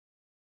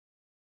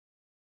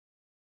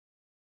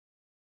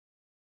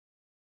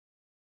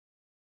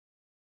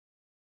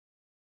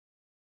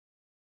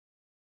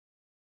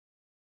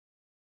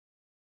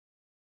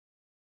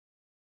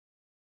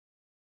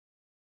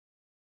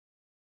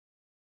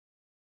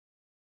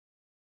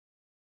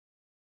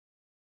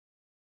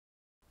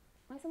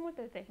Mai sunt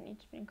multe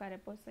tehnici prin care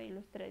poți să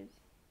ilustrezi.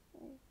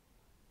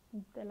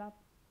 De la,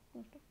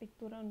 nu știu,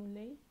 pictură în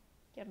ulei,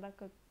 chiar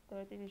dacă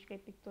teoretic zici că e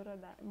pictură,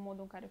 dar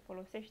modul în care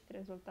folosești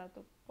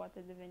rezultatul poate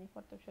deveni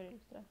foarte ușor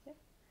ilustrație.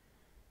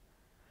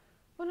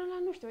 Până la,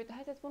 nu știu, uite,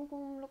 hai să spun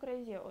cum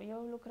lucrez eu.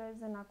 Eu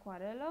lucrez în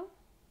acuarelă,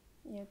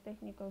 e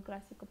tehnică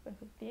clasică pe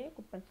hârtie,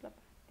 cu pensula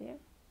pe hârtie.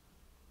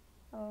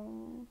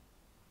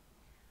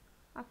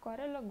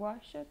 Acuarelă,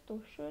 guașă,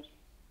 tușuri,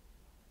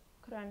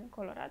 creioane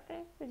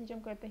colorate, să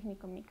zicem că e o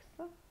tehnică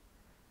mixtă.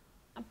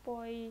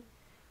 Apoi,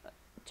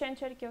 ce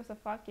încerc eu să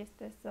fac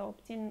este să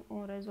obțin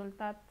un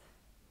rezultat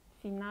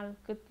final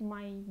cât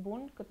mai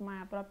bun, cât mai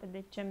aproape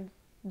de ce-mi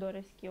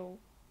doresc eu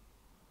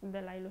de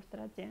la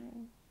ilustrație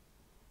în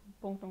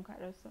punctul în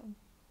care o să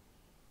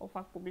o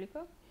fac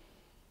publică.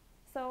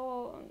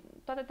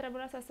 Toate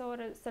treburile astea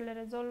să le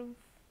rezolv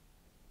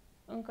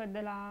încă de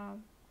la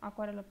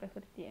acuarelă pe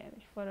hârtie,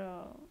 deci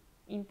fără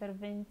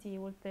intervenții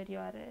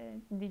ulterioare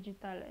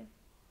digitale,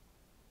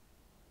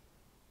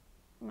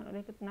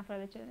 decât în afară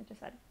de cele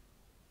necesare.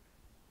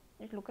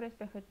 Deci lucrez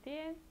pe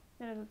hârtie,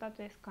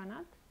 rezultatul e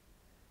scanat,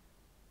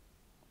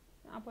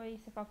 apoi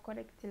se fac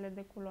corecțiile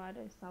de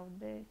culoare sau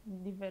de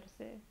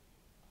diverse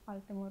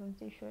alte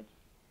mărunțișuri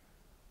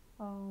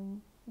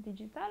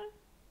digital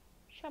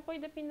și apoi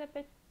depinde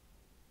pe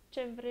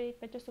ce vrei,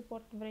 pe ce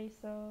suport vrei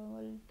să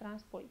îl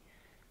transpui.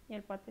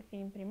 El poate fi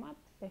imprimat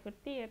pe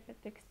hârtie, pe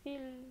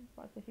textil,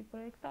 poate fi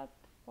proiectat,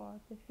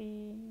 poate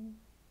fi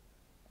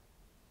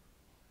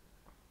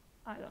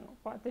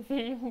poate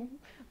fi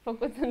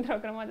făcut într-o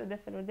grămadă de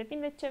feluri.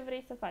 Depinde ce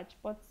vrei să faci.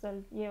 Poți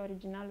să-l iei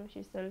originalul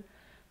și să-l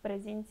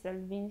prezinți, să-l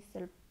vinzi,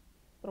 să-l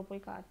propui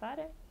ca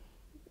atare.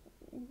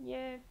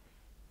 E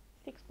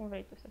fix cum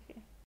vrei tu să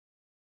fie.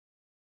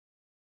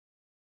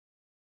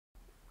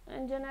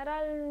 În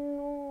general,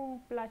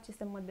 nu-mi place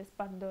să mă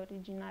despart de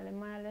originale,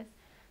 mai ales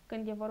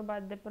când e vorba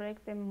de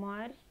proiecte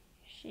mari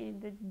și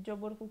de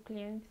joburi cu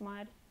clienți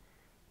mari.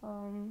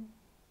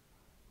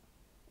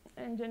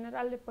 În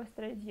general le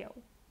păstrez eu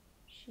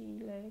și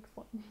le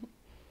expun.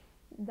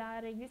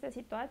 Dar există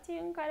situații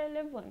în care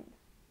le vând.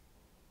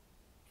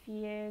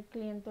 Fie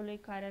clientului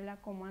care le-a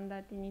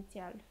comandat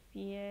inițial,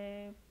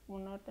 fie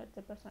unor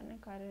terțe persoane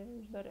care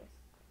își doresc.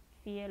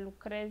 Fie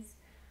lucrez,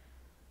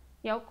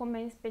 iau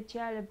comenzi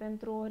speciale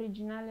pentru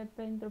originale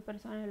pentru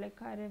persoanele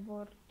care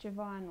vor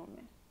ceva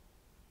anume.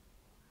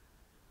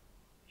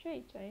 Și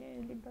aici e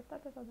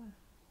libertate totală.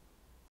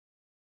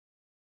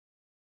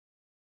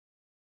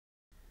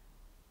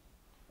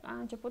 A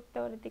început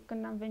teoretic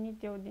când am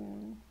venit eu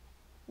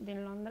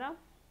din Londra.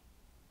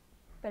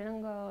 Pe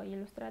lângă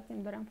ilustrație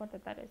îmi doream foarte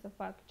tare să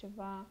fac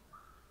ceva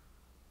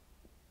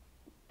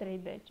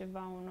 3D,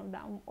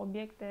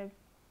 obiecte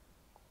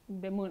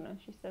de mână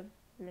și să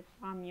le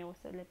am eu,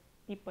 să le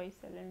pipăi,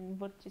 să le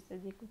învârt și să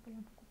zic, uite,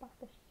 le-am făcut pe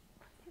asta și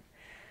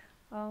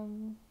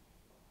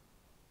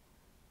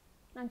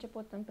am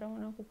început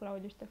împreună cu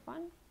Claudiu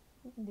Stefan,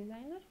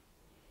 designer.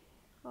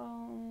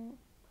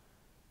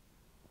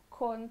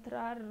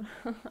 Contrar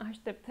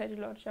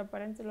așteptărilor și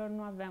aparențelor,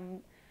 nu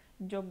aveam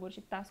joburi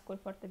și task-uri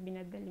foarte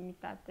bine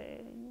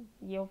delimitate.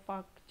 Eu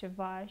fac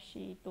ceva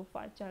și tu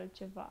faci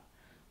altceva.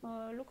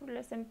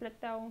 Lucrurile se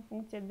împleteau în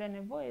funcție de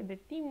nevoie, de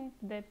timp,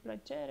 de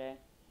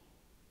plăcere.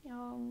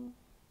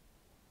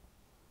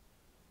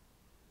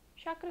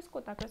 Și a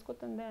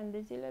crescut în 2 ani de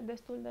zile,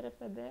 destul de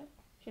repede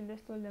și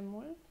destul de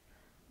mult.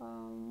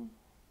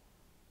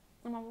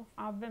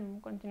 Avem în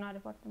continuare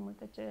foarte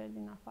multe cereri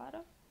din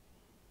afară.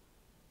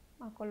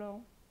 Acolo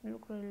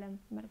lucrurile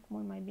merg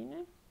mult mai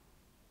bine.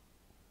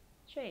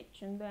 Și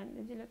aici, în 2 ani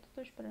de zile,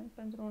 totuși,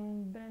 pentru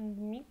un brand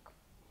mic,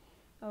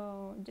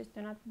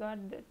 gestionat doar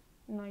de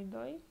noi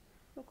doi,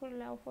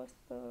 lucrurile au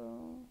fost...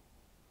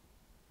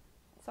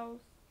 s-au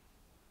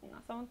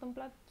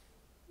întâmplat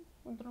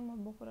într-un mod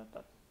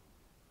bucurător.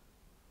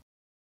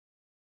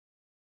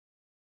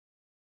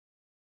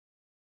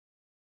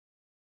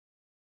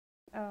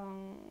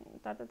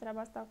 Toată treaba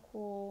asta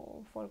cu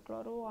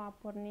folclorul a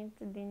pornit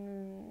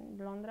din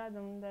Londra, de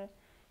unde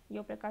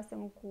eu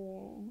plecasem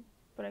cu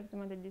proiectul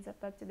meu de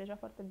dizertație deja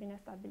foarte bine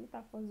stabilit.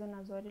 A fost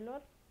Zona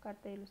Zorilor,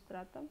 carte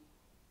ilustrată.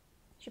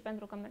 Și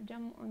pentru că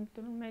mergeam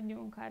într-un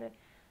mediu în care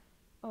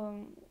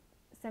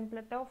se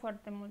împleteau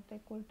foarte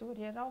multe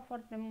culturi, erau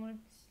foarte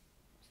mulți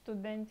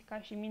studenți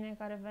ca și mine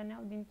care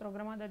veneau dintr-o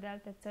grămadă de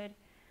alte țări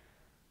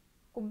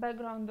cu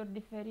background-uri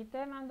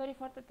diferite, mi-am dorit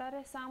foarte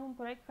tare să am un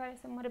proiect care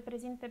să mă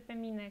reprezinte pe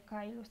mine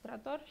ca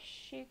ilustrator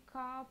și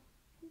ca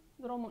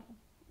român.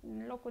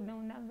 În locul de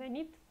unde am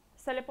venit,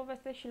 să le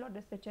povestesc și lor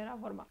despre ce era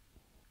vorba.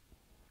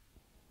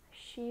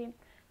 Și,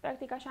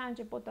 practic, așa a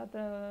început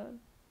toată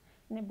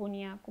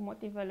nebunia cu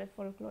motivele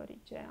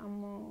folclorice.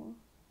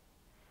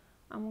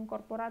 Am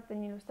incorporat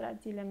în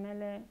ilustrațiile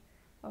mele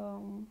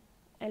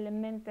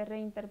elemente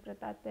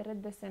reinterpretate,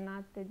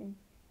 redesenate,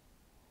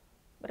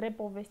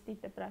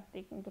 repovestite,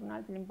 practic, într-un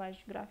alt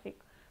limbaj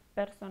grafic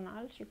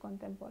personal și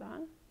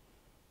contemporan.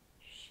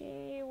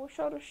 Și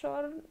ușor,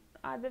 ușor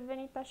a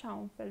devenit așa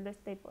un fel de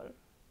staple,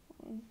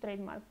 un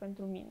trademark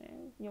pentru mine.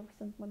 Eu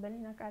sunt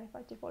Mădălina care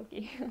face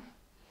folky.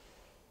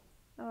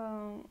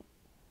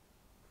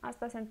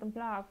 Asta se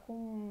întâmpla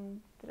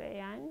acum 3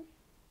 ani,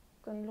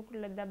 când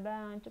lucrurile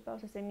de-abia începeau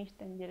să se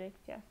miște în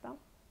direcția asta.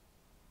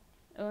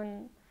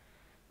 În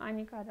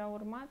anii care au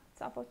urmat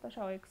a fost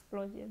așa o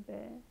explozie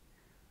de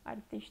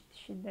artiști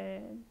și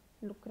de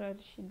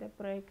lucrări și de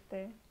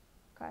proiecte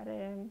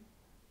care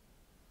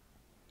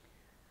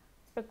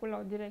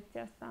speculau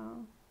direcția asta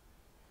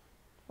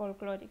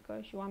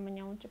folclorică și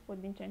oamenii au început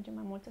din ce în ce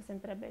mai mult să se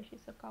întrebe și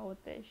să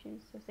caute și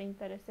să se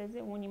intereseze,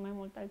 unii mai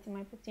mult, alții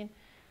mai puțin.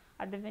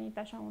 A devenit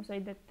așa un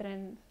soi de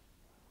trend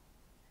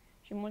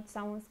și mulți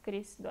s-au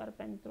înscris doar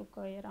pentru că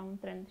era un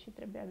trend și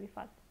trebuia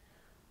bifat.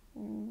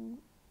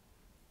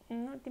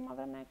 În ultima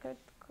vreme, cred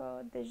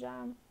că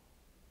deja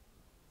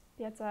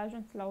piața a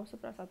ajuns la o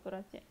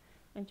suprasaturație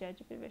în ceea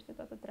ce privește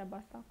toată treaba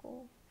asta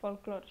cu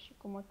folclor și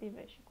cu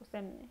motive și cu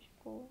semne și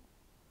cu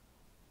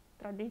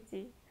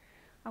tradiții.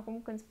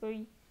 Acum când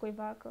spui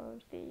cuiva că,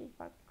 știi,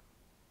 fac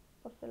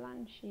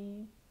porcelan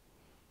și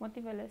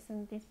motivele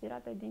sunt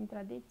inspirate din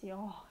tradiții,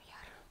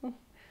 iar.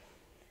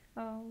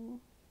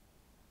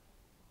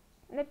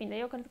 Depinde,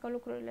 eu cred că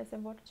lucrurile se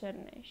vor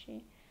cerne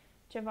și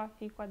ce va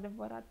fi cu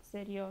adevărat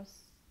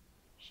serios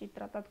și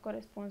tratat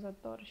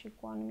corespunzător și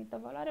cu o anumită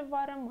valoare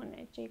va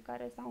rămâne. Cei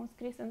care s-au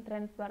înscris în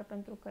trend doar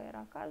pentru că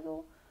era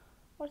cazul,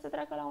 vor să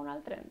treacă la un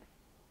alt trend.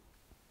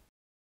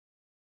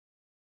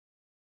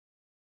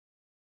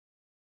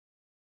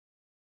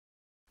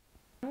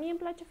 Mie îmi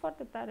place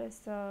foarte tare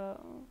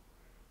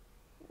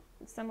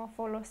să mă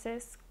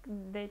folosesc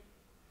de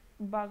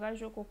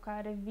bagajul cu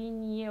care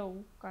vin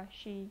eu ca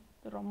și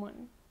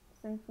român.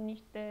 Sunt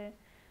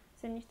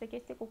niște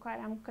chestii cu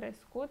care am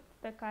crescut,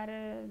 pe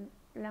care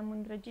le-am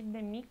îndrăgit de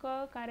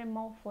mică, care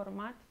m-au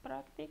format,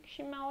 practic,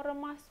 și mi-au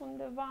rămas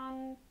undeva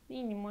în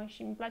inimă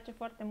și îmi place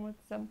foarte mult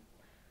să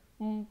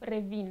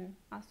revin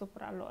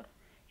asupra lor.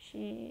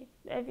 Și,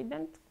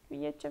 evident,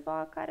 e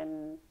ceva care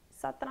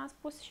s-a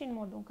transpus și în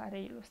modul în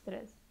care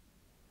ilustrez.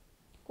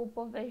 Cu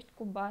povești,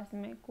 cu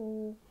basme,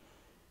 cu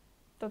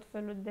tot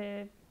felul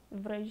de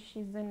vrăji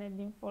și zâne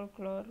din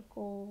folclor,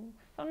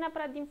 sau nu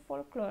neapărat din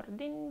folclor,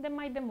 de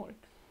mai de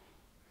mult.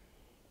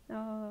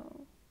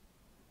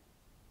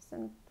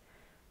 Sunt,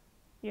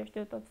 eu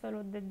știu, tot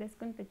felul de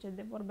descântece,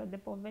 de vorbe, de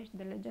povești,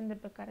 de legende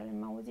pe care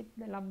le-am auzit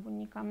de la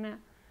bunica mea.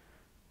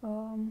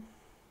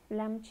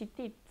 Le-am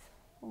citit,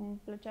 îmi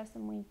plăcea să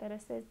mă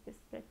interesez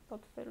despre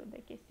tot felul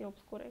de chestii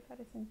obscure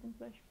care se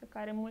întâmplă și pe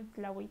care mulți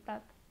le-au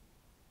uitat.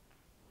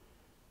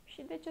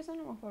 Și de ce să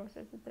nu mă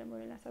folosesc de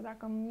treburile astea?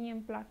 Dacă mie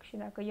îmi plac și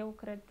dacă eu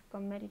cred că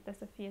merită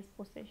să fie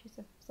spuse și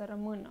să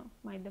rămână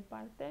mai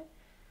departe,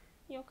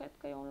 eu cred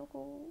că e un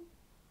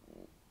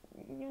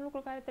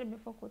lucru care trebuie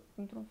făcut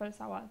într-un fel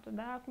sau altul.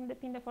 Dar acum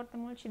depinde foarte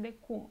mult și de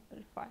cum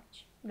îl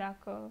faci.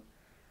 Dacă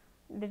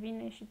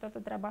devine și toată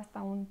treaba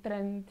asta un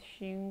trend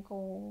și încă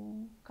o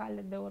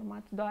cale de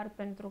urmat doar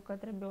pentru că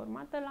trebuie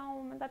urmată, la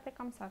un moment dat te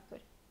cam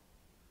saturi.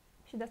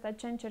 Și de asta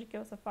ce încerc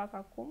eu să fac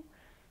acum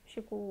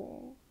și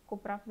cu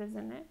praf de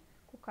zâne,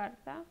 cu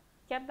cartea,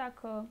 chiar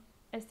dacă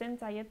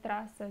esența e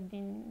trasă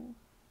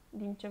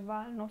din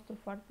ceva al nostru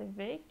foarte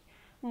vechi,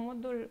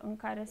 modul în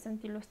care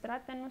sunt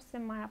ilustrate nu se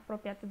mai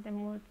apropie atât de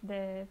mult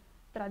de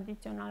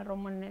tradițional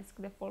românesc,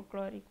 de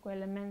folcloric, cu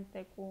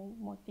elemente, cu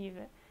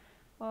motive.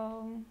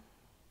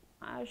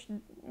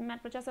 Mi-ar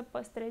plăcea să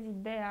păstrez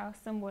ideea,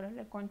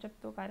 sâmburele,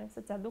 conceptul care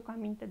să-ți aducă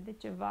aminte de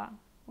ceva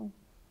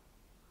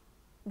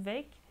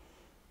vechi,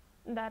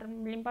 dar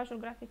limbajul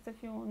grafic să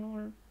fie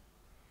unul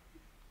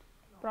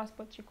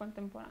proaspăt și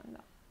contemporan,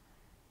 da.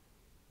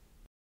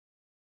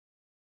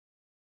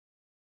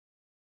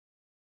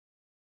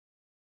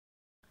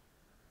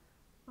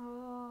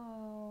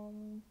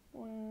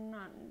 Un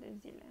an de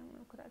zile am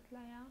lucrat la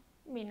ea.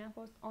 Bine, a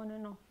fost on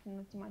and off,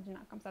 nu-ți imagina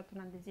că am stat un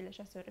an de zile,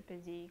 6 ore pe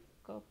zi,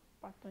 că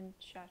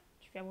atunci aș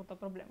fi avut o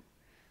problemă.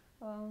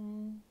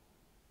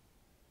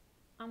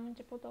 Am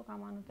început-o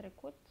cam anul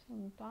trecut,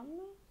 în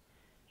toamnă,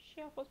 și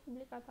a fost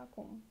publicat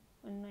acum,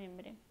 în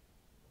noiembrie.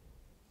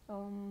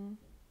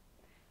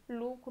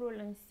 Lucrul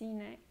în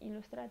sine,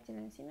 ilustrațiile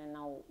în sine,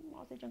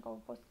 să zicem că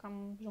au fost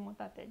cam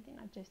jumătate din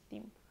acest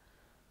timp.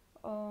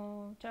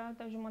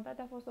 Cealaltă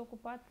jumătate a fost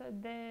ocupată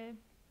de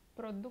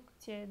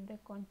producție, de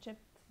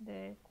concept,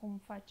 de cum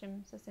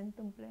facem să se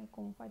întâmple,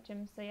 cum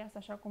facem să iasă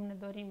așa cum ne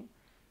dorim.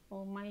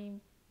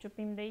 Mai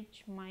ciupim de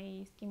aici,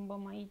 mai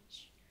schimbăm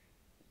aici.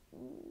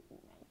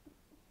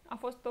 A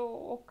fost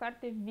o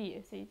carte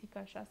vie, să zic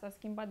așa. S-a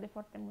schimbat de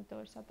foarte multe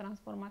ori, s-a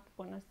transformat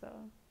până să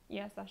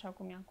iasă așa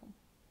cum e acum.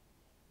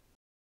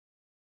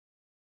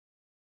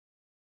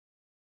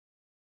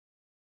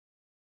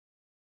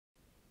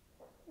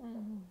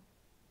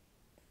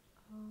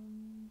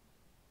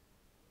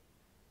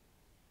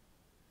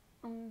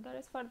 Îmi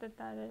doresc foarte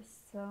tare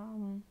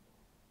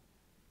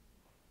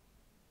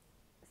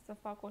să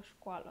fac o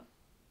școală.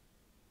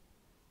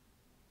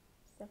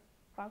 Să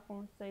fac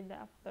un soi de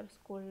after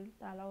school,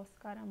 dar la o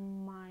scară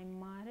mai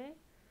mare,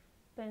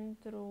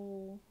 pentru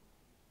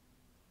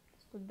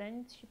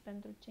studenți și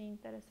pentru cei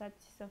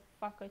interesați să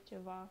facă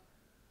ceva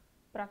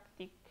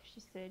practic și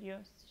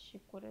serios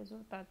și cu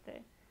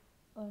rezultate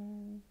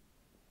în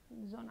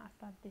zona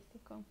asta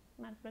artistică.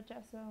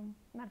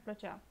 Mi-ar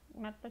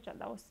plăcea,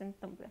 dar o să se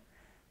întâmple,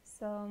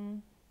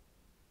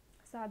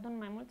 să adun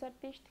mai mulți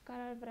artiști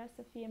care ar vrea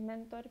să fie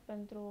mentori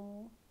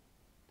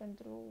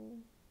pentru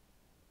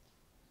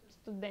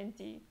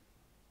studenții,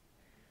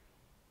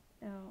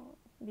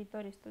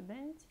 viitorii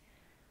studenți,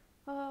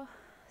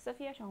 să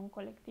fie așa un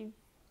colectiv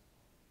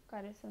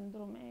care să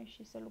îndrume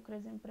și să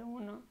lucreze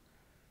împreună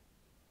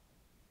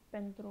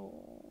pentru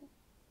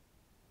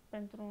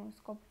un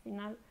scop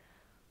final,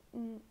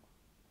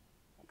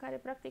 care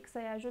practic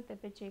să-i ajute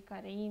pe cei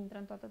care intră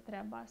în toată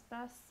treaba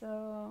asta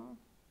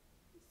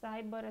să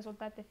aibă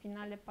rezultate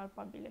finale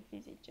palpabile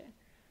fizice,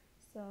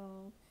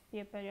 să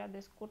fie perioade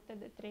scurte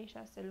de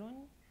 3-6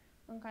 luni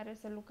în care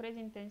să lucrezi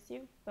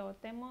intensiv pe o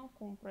temă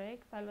cu un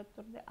proiect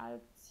alături de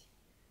alți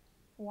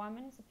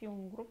oameni, să fie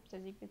un grup, să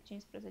zic, de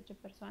 15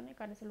 persoane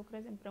care să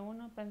lucreze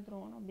împreună pentru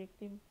un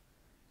obiectiv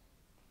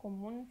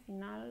comun,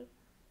 final,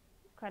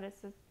 care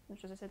să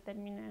se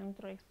termine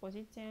într-o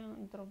expoziție,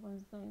 într-o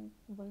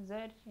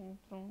vânzări,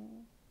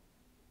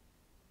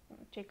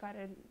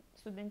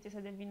 studenții să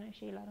devină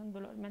și ei la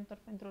rândul lor mentor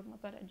pentru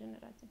următoarea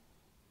generație.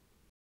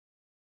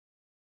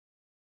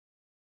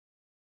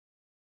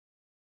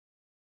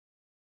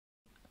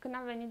 Când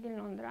am venit din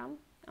Londra,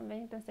 am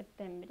venit în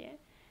septembrie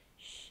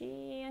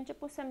și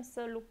începusem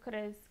să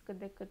lucrez cât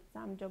de cât, să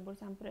am joburi,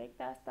 să am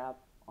proiecte, asta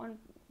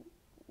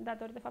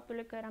datorită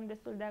faptului că eram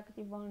destul de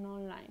activă în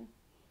online.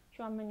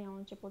 Și oamenii au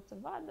început să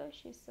vadă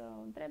și să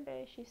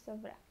întrebe și să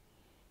vrea.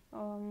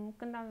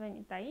 Când am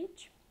venit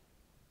aici,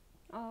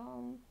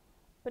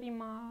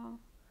 prima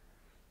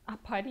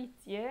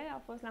apariție a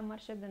fost la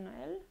Marché de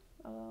Noël,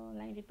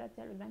 la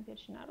invitația lui Dan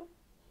Pierșinaru,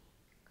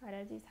 care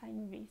a zis: hai,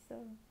 nu vii să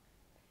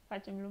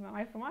facem lumea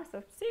mai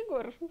frumoasă?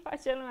 Sigur,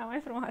 facem lumea mai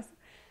frumoasă!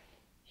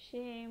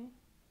 Și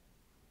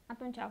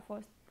atunci a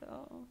fost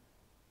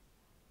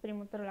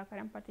primul târg la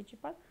care am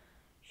participat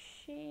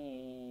și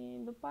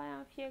după aia,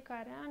 în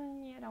fiecare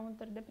an, era un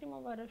târg de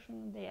primăvară și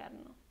unul de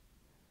iarnă.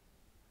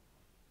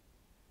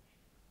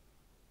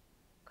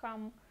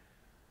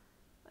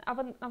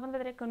 Având în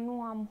vedere că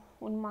nu am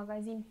un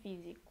magazin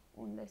fizic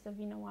unde să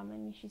vină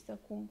oamenii și să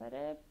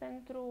cumpere,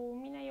 pentru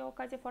mine e o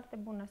ocazie foarte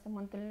bună să mă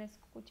întâlnesc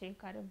cu cei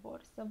care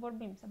vor, să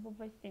vorbim, să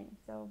povestim,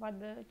 să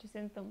vadă ce se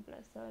întâmplă,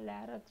 să le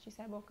arăt și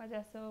să aibă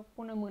ocazia să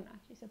pună mâna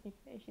și să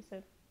pipe și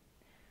să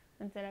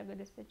înțeleagă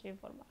despre ce e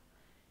vorba.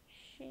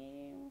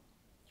 Și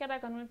chiar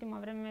dacă în ultima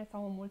vreme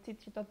s-au înmulțit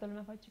și toată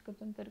lumea face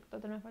câte un târg,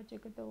 toată lumea face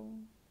câte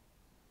un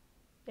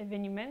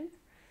eveniment,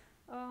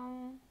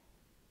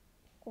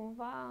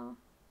 cumva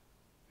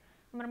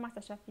am rămas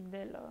așa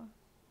fidelă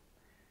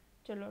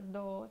celor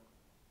două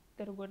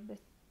târguri,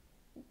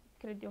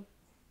 cred eu,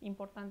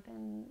 importante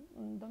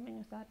în domeniul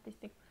ăsta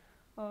artistic.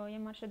 E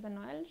Marché de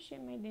Noël și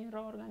Made in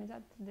Raw,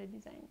 organizat de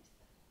designist.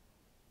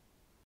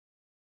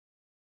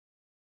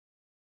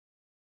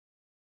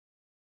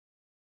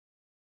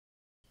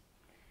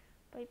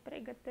 Păi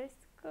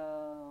pregătesc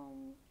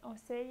o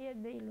serie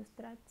de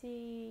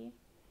ilustrații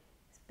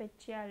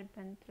special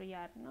pentru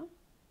iarnă.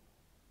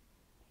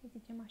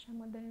 Zicem așa,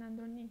 Mădălina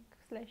Andronic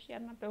 /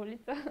 iarna pe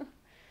uliță.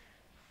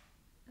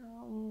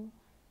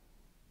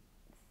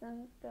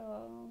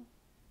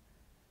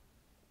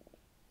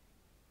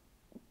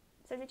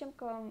 Să zicem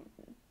că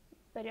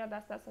perioada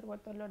asta a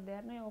sărbătorilor de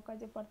iarnă e o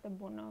ocazie foarte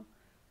bună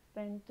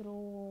pentru,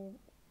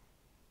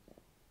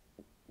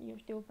 eu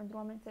știu, pentru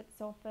oameni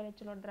să ofere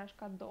celor dragi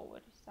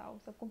cadouri sau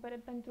să cumpere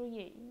pentru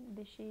ei,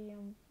 deși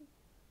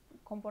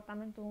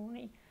comportamentul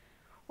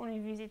unui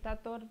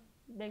vizitator,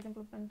 de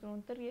exemplu, pentru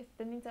un târg,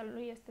 tendința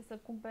lui este să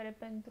cumpere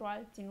pentru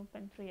alții, nu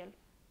pentru el.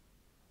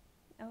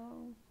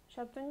 Și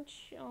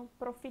atunci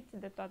profit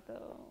de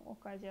toată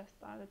ocazia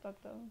asta, de tot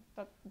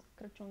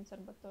Crăciun,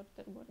 sărbători,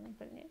 târguri,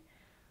 întâlniri,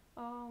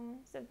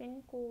 să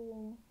vin cu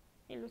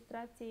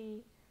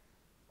ilustrații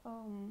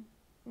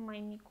mai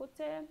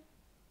micuțe,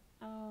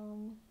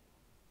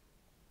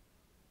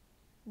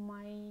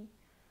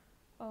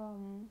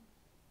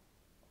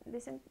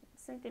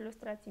 sunt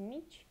ilustrații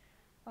mici,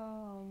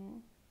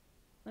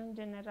 în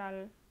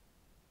general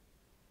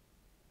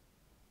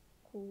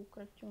cu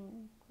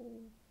Crăciun, cu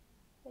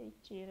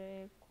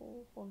fericire, cu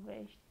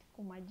povești,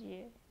 cu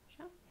magie,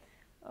 așa.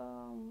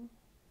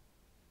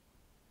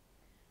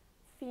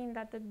 Fiind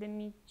atât de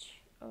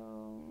mici,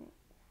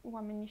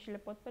 oamenii și le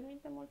pot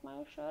permite mult mai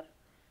ușor.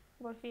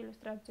 Vor fi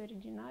ilustrații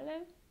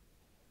originale,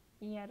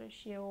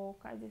 iarăși e o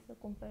ocazie să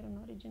cumperi un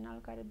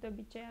original care de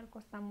obicei ar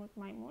costa mult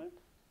mai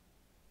mult.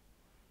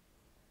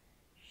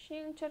 Și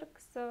încerc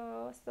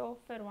să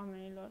ofer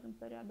oamenilor în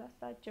perioada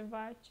asta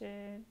ceva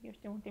ce, eu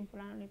știu, în timpul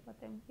anului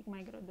poate e un pic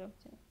mai greu de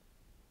obținut.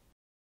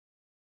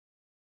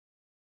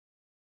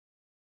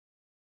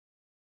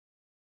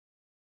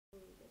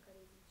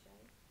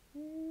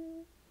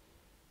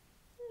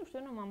 Nu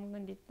știu, nu m-am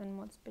gândit în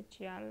mod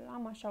special.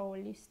 Am așa o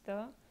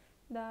listă,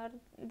 dar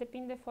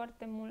depinde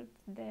foarte mult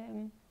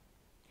de...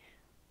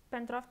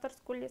 Pentru after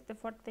school este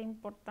foarte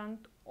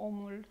important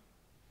omul,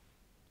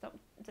 sau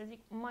să zic,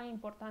 mai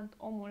important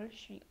omul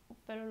și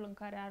felul în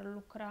care ar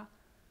lucra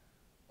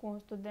cu un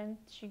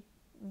student și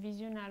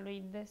viziunea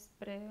lui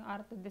despre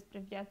artă, despre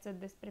viață,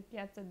 despre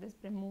piață,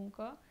 despre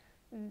muncă,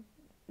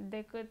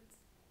 decât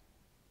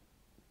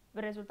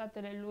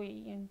rezultatele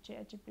lui în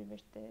ceea ce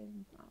privește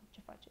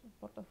ce face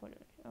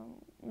portofoliul.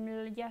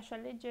 I-aș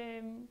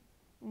alege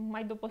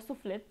mai după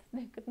suflet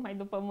decât mai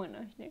după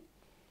mână, știi?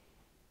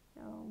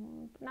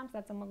 N-am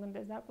stat să mă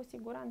gândesc, dar cu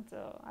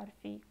siguranță ar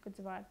fi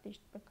câțiva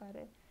artiști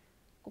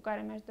cu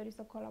care mi-aș dori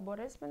să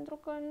colaborez, pentru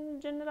că, în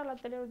general,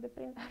 atelierul de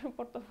print are un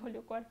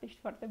portofoliu cu artiști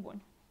foarte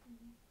buni.